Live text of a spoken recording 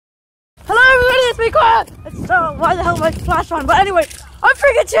please be quiet! Why the hell am I flash on? But anyway, I'm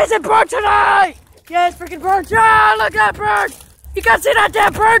freaking chasing bird tonight! Yes, freaking bird! Yeah, look at that bird! You can't see that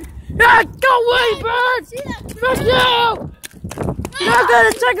damn bird! Yeah, go away, bird! Fuck you! You're not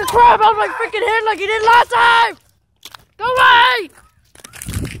gonna take a crap out of my freaking head like you did last time! Go away!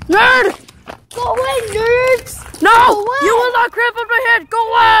 Nerd! Go away, nerds! No! You will not crap on my head! Go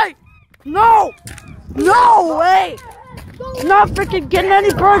away! No! No way! I'm not freaking getting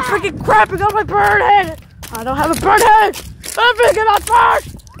any birds freaking crapping on my bird head! I don't have a bird head! I'm freaking on bird!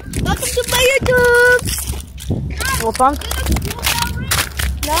 Welcome to my YouTube! Little punk?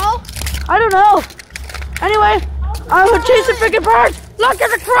 No? I don't know. Anyway, I will chase the freaking birds! Look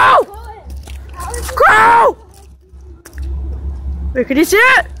at the crow! Crow! Wait, can you see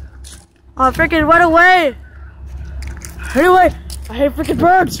it? Oh, freaking went away. Anyway, I hate freaking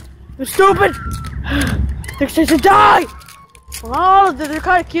birds. They're stupid. They're supposed to die. Well, all of them, they're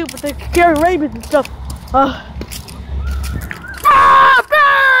kind of cute, but they carry rabies and stuff. Birds!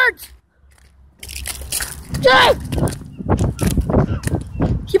 Jay!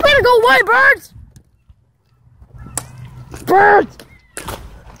 You better go away, birds! Birds!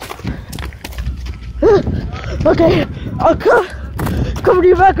 Okay, I'll come to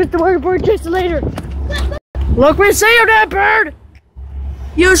you back with the word bird chaser later. Look, we see you, damn bird!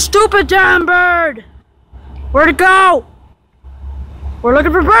 You stupid damn bird! Where'd it go? We're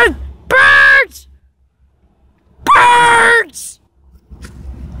looking for birds! Birds! Birds!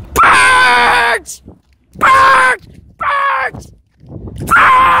 Birds! Birds! Birds!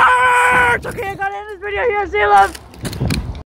 Birds! Okay, I gotta end this video here. See you, love.